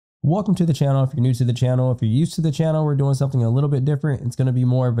Welcome to the channel. If you're new to the channel, if you're used to the channel, we're doing something a little bit different. It's going to be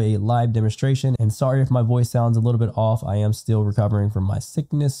more of a live demonstration. And sorry if my voice sounds a little bit off. I am still recovering from my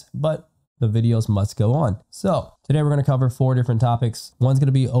sickness, but the videos must go on. So today we're going to cover 4 different topics. One's going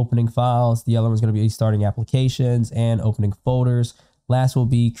to be opening files. The other one's going to be starting applications and opening folders. Last will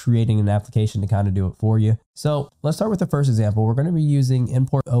be creating an application to kind of do it for you. So let's start with the first example. We're going to be using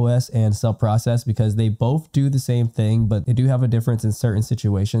import OS and subprocess because they both do the same thing, but they do have a difference in certain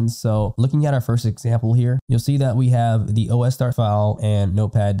situations. So looking at our first example here, you'll see that we have the OS start file and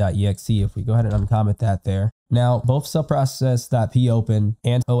notepad.exe. If we go ahead and uncomment that there. Now, both subprocess.popen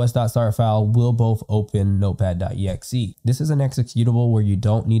and os.start file will both open notepad.exe. This is an executable where you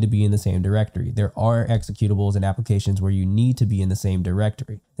don't need to be in the same directory. There are executables and applications where you need to be in the same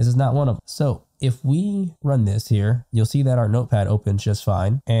directory. This is not one of them. So if we run this here, you'll see that our notepad opens just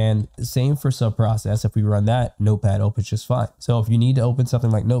fine. And same for subprocess. If we run that, notepad opens just fine. So if you need to open something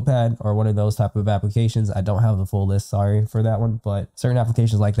like notepad or one of those type of applications, I don't have the full list, sorry for that one, but certain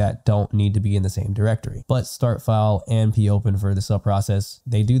applications like that don't need to be in the same directory. But start file and popen for the subprocess,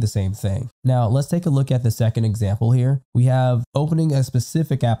 they do the same thing. Now let's take a look at the second example here. We have opening a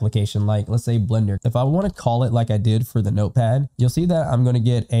specific application, like let's say Blender. If I want to call it like I did for the notepad, you'll see that I'm going to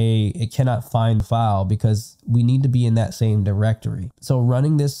get it cannot find file because we need to be in that same directory. So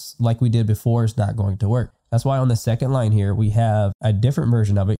running this like we did before is not going to work. That's why on the second line here, we have a different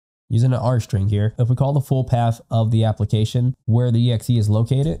version of it using an R string here. If we call the full path of the application where the exe is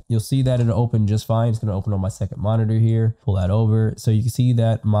located, you'll see that it'll open just fine. It's going to open on my second monitor here. Pull that over. So you can see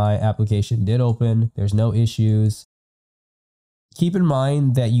that my application did open. There's no issues. Keep in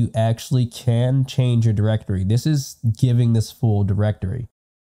mind that you actually can change your directory. This is giving this full directory.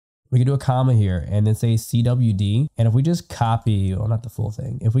 We can do a comma here and then say CWD. And if we just copy, well, not the full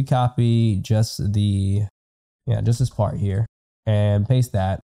thing. If we copy just just this part here and paste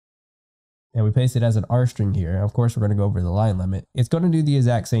that, and we paste it as an R string here. Of course, we're going to go over the line limit. It's going to do the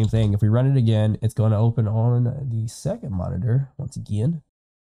exact same thing. If we run it again, it's going to open on the second monitor once again.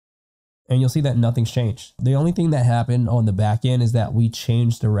 And you'll see that nothing's changed. The only thing that happened on the back end is that we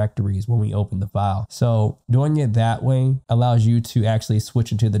changed directories when we opened the file. So doing it that way allows you to actually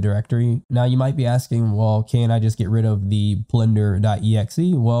switch into the directory. Now you might be asking, well, can I just get rid of the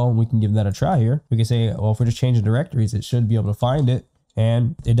blender.exe? Well, we can give that a try here. We can say, well, if we're just changing directories, it should be able to find it.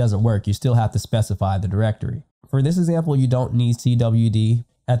 And it doesn't work. You still have to specify the directory. For this example, you don't need CWD.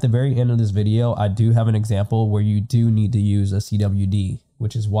 At the very end of this video, I do have an example where you do need to use a CWD,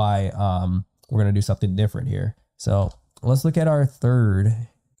 which is why we're going to do something different here. So let's look at our third.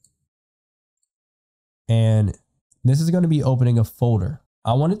 And this is going to be opening a folder.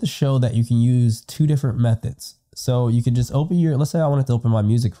 I wanted to show that you can use 2 different methods. So you can just open let's say I wanted to open my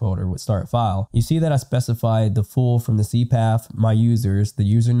music folder with start file. You see that I specified the full from the C path, my users, the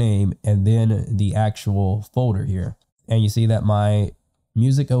username, and then the actual folder here. And you see that my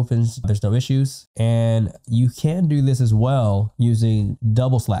music opens, there's no issues. And you can do this as well using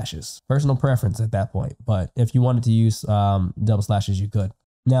double slashes. Personal preference at that point. But if you wanted to use double slashes, you could.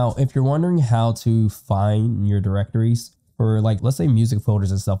 Now, if you're wondering how to find your directories, or like, let's say music folders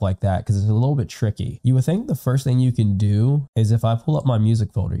and stuff like that, because it's a little bit tricky. You would think the first thing you can do is if I pull up my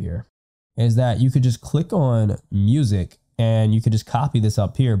music folder here, is that you could just click on music and you could just copy this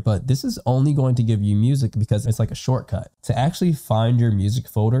up here, but this is only going to give you music because it's like a shortcut. To actually find your music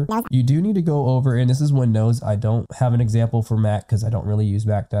folder, you do need to go over, and this is Windows. I don't have an example for Mac because I don't really use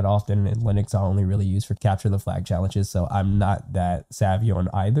Mac that often, and Linux I only really use for capture the flag challenges, so I'm not that savvy on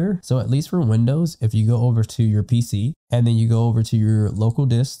either. So at least for Windows, if you go over to your PC and then you go over to your local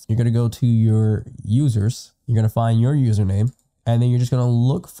disk, you're going to go to your users, you're going to find your username, and then you're just going to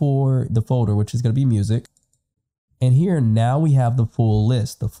look for the folder, which is going to be music. And here now we have the full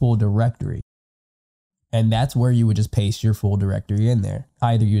list, the full directory. And that's where you would just paste your full directory in there.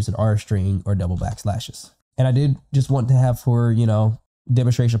 Either use an R string or double backslashes. And I did just want to have for,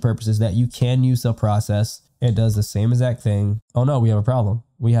 demonstration purposes that you can use subprocess. It does the same exact thing. Oh no, we have a problem.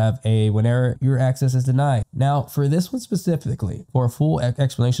 We have when error, your access is denied. Now for this one specifically, for a full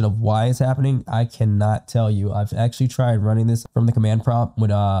explanation of why it's happening, I cannot tell you. I've actually tried running this from the command prompt with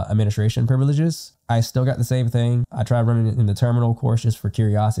administration privileges. I still got the same thing. I tried running it in the terminal, of course, just for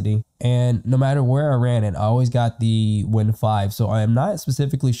curiosity. And no matter where I ran it, I always got the Win5. So I am not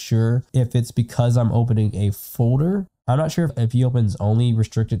specifically sure if it's because I'm opening a folder. I'm not sure if eOpen's only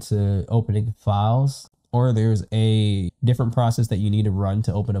restricted to opening files, or there's a different process that you need to run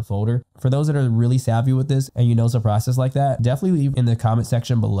to open a folder. For those that are really savvy with this and you know it's a process like that, definitely leave in the comment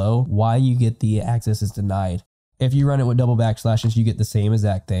section below why you get the access is denied. If you run it with double backslashes, you get the same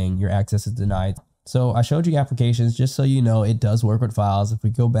exact thing. Your access is denied. So I showed you applications just so you know it does work with files. If we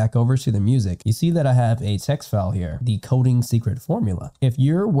go back over to the music, you see that I have a text file here, the coding secret formula. If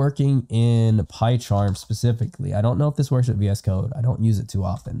you're working in PyCharm specifically, I don't know if this works with VS Code. I don't use it too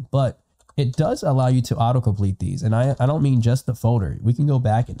often, but it does allow you to autocomplete these. And I don't mean just the folder. We can go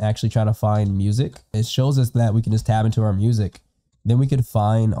back and actually try to find music. It shows us that we can just tab into our music. Then we could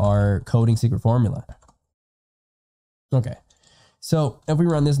find our coding secret formula. Okay, so if we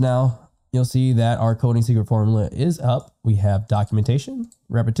run this now, you'll see that our coding secret formula is up. We have documentation,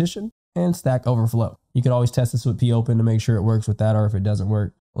 repetition, and Stack Overflow. You can always test this with popen to make sure it works with that, or if it doesn't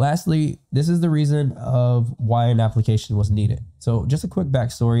work. Lastly, this is the reason of why an application was needed. So just a quick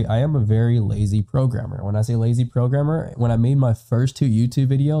backstory, I am a very lazy programmer. When I say lazy programmer, when I made my first 2 YouTube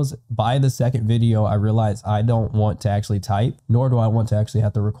videos, by the second video, I realized I don't want to actually type, nor do I want to actually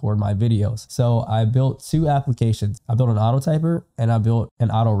have to record my videos. So I built 2 applications. I built an auto typer and I built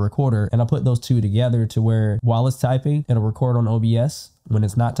an auto recorder, and I put those 2 together to where while it's typing, it'll record on OBS. When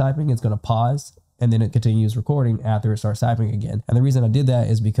it's not typing, it's going to pause, and then it continues recording after it starts typing again. And the reason I did that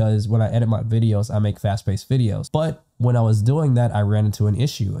is because when I edit my videos, I make fast-paced videos. But when I was doing that, I ran into an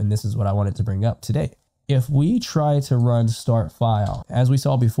issue, and this is what I wanted to bring up today. If we try to run start file, as we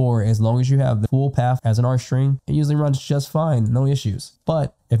saw before, as long as you have the full path as an R string, it usually runs just fine, no issues.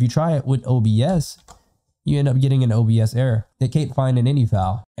 But if you try it with OBS, you end up getting an OBS error. It can't find in any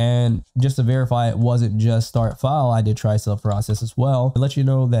file. And just to verify it wasn't just start file, I did try self-process as well to let you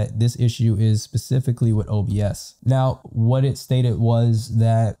know that this issue is specifically with OBS. Now, what it stated was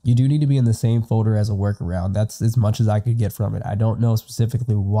that you do need to be in the same folder as a workaround. That's as much as I could get from it. I don't know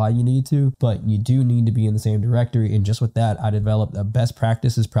specifically why you need to, but you do need to be in the same directory. And just with that, I developed a best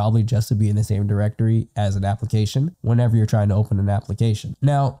practice is probably just to be in the same directory as an application whenever you're trying to open an application.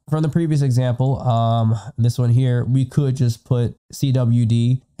 Now, from the previous example, this one here, we could just put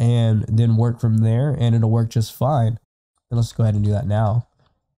CWD and then work from there, and it'll work just fine. And let's go ahead and do that now.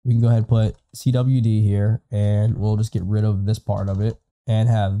 We can go ahead and put CWD here, and we'll just get rid of this part of it and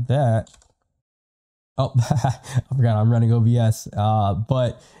have that. Oh, I forgot I'm running OBS,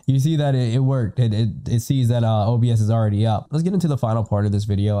 but you see that it worked. It sees that OBS is already up. Let's get into the final part of this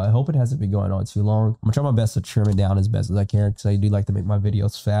video. I hope it hasn't been going on too long. I'm gonna try my best to trim it down as best as I can because I do like to make my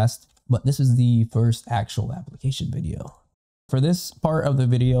videos fast. But this is the first actual application video. For this part of the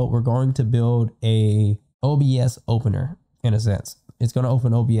video, we're going to build a OBS opener in a sense. It's going to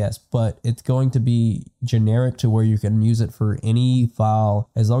open OBS, but it's going to be generic to where you can use it for any file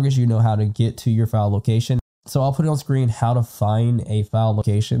as long as you know how to get to your file location. So I'll put it on screen how to find a file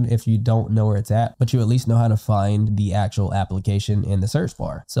location if you don't know where it's at, but you at least know how to find the actual application in the search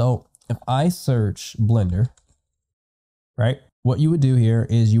bar. So if I search Blender, right? What you would do here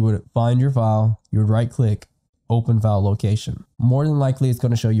is you would find your file, you would right click, open file location. More than likely, it's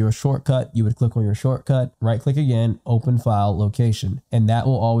going to show you a shortcut. You would click on your shortcut, right click again, open file location. And that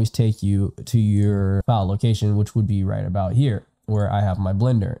will always take you to your file location, which would be right about here where I have my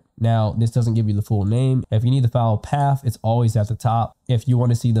Blender. Now, this doesn't give you the full name. If you need the file path, it's always at the top. If you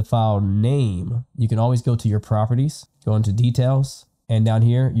want to see the file name, you can always go to your properties, go into details, and down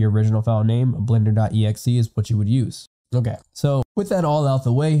here, your original file name, blender.exe is what you would use. Okay, so with that all out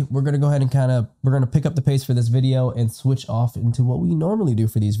the way, we're going to go ahead and we're going to pick up the pace for this video and switch off into what we normally do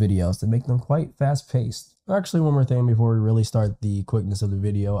for these videos to make them quite fast paced. Actually, one more thing before we really start the quickness of the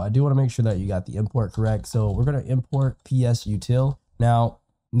video, I do want to make sure that you got the import correct. So we're going to import ps-util. Now,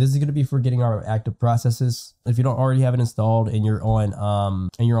 this is going to be for getting our active processes. If you don't already have it installed and you're on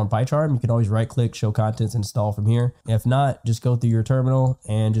PyCharm, you can always right click, show contents, install from here. If not, just go through your terminal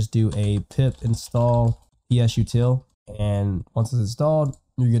and just do a pip install ps-util. And once it's installed,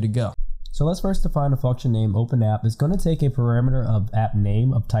 you're good to go. So let's first define a function named openApp. It's going to take a parameter of app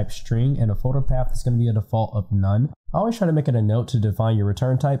name of type string and a folder path that's going to be a default of none. I always try to make it a note to define your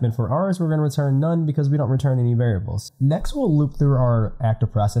return type, and for ours, we're going to return none because we don't return any variables. Next, we'll loop through our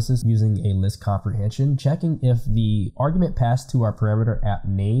active processes using a list comprehension, checking if the argument passed to our parameter app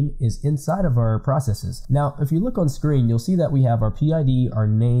name is inside of our processes. Now, if you look on screen, you'll see that we have our PID, our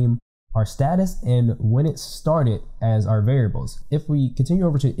name, our status, and when it started as our variables. If we continue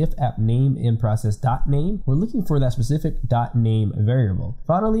over to if app name in process.name, we're looking for that specific .name variable.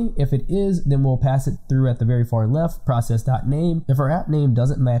 Finally, if it is, then we'll pass it through at the very far left, process.name. If our app name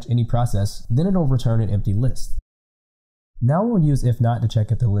doesn't match any process, then it'll return an empty list. Now we'll use if not to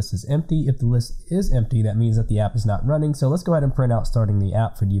check if the list is empty. If the list is empty, that means that the app is not running. So let's go ahead and print out starting the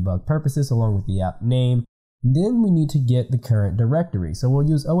app for debug purposes along with the app name. Then we need to get the current directory. So we'll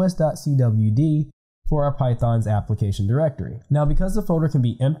use os.cwd for our Python's application directory. Now, because the folder can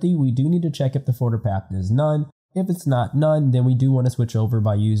be empty, we do need to check if the folder path is none. If it's not none, then we do want to switch over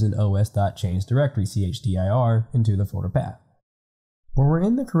by using os.changedirectory, chdir, into the folder path. When we're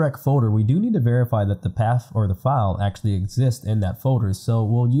in the correct folder, we do need to verify that the path or the file actually exists in that folder. So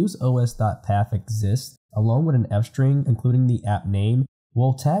we'll use os.pathExist along with an f string, including the app name.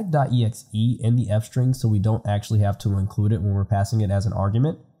 We'll tag .exe in the f string so we don't actually have to include it when we're passing it as an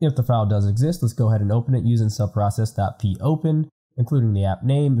argument. If the file does exist, let's go ahead and open it using subprocess.popen, including the app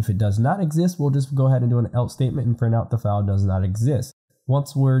name. If it does not exist, we'll just go ahead and do an else statement and print out the file does not exist.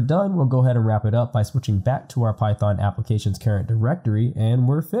 Once we're done, we'll go ahead and wrap it up by switching back to our Python application's current directory, and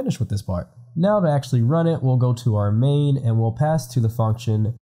we're finished with this part. Now to actually run it, we'll go to our main and we'll pass to the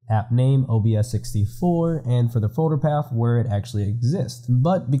function app name obs64 and for the folder path where it actually exists.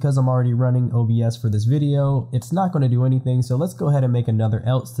 But because I'm already running OBS for this video, it's not going to do anything. So let's go ahead and make another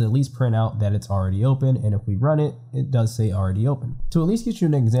else to at least print out that it's already open. And if we run it, it does say already open. To at least get you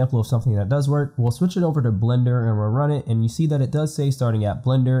an example of something that does work, we'll switch it over to Blender and we'll run it. And you see that it does say starting at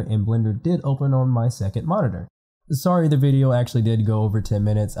Blender, and Blender did open on my second monitor. Sorry, the video actually did go over 10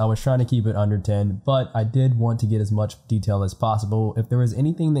 minutes. I was trying to keep it under 10, but I did want to get as much detail as possible. If there was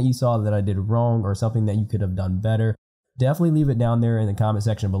anything that you saw that I did wrong or something that you could have done better, definitely leave it down there in the comment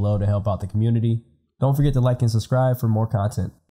section below to help out the community. Don't forget to like and subscribe for more content.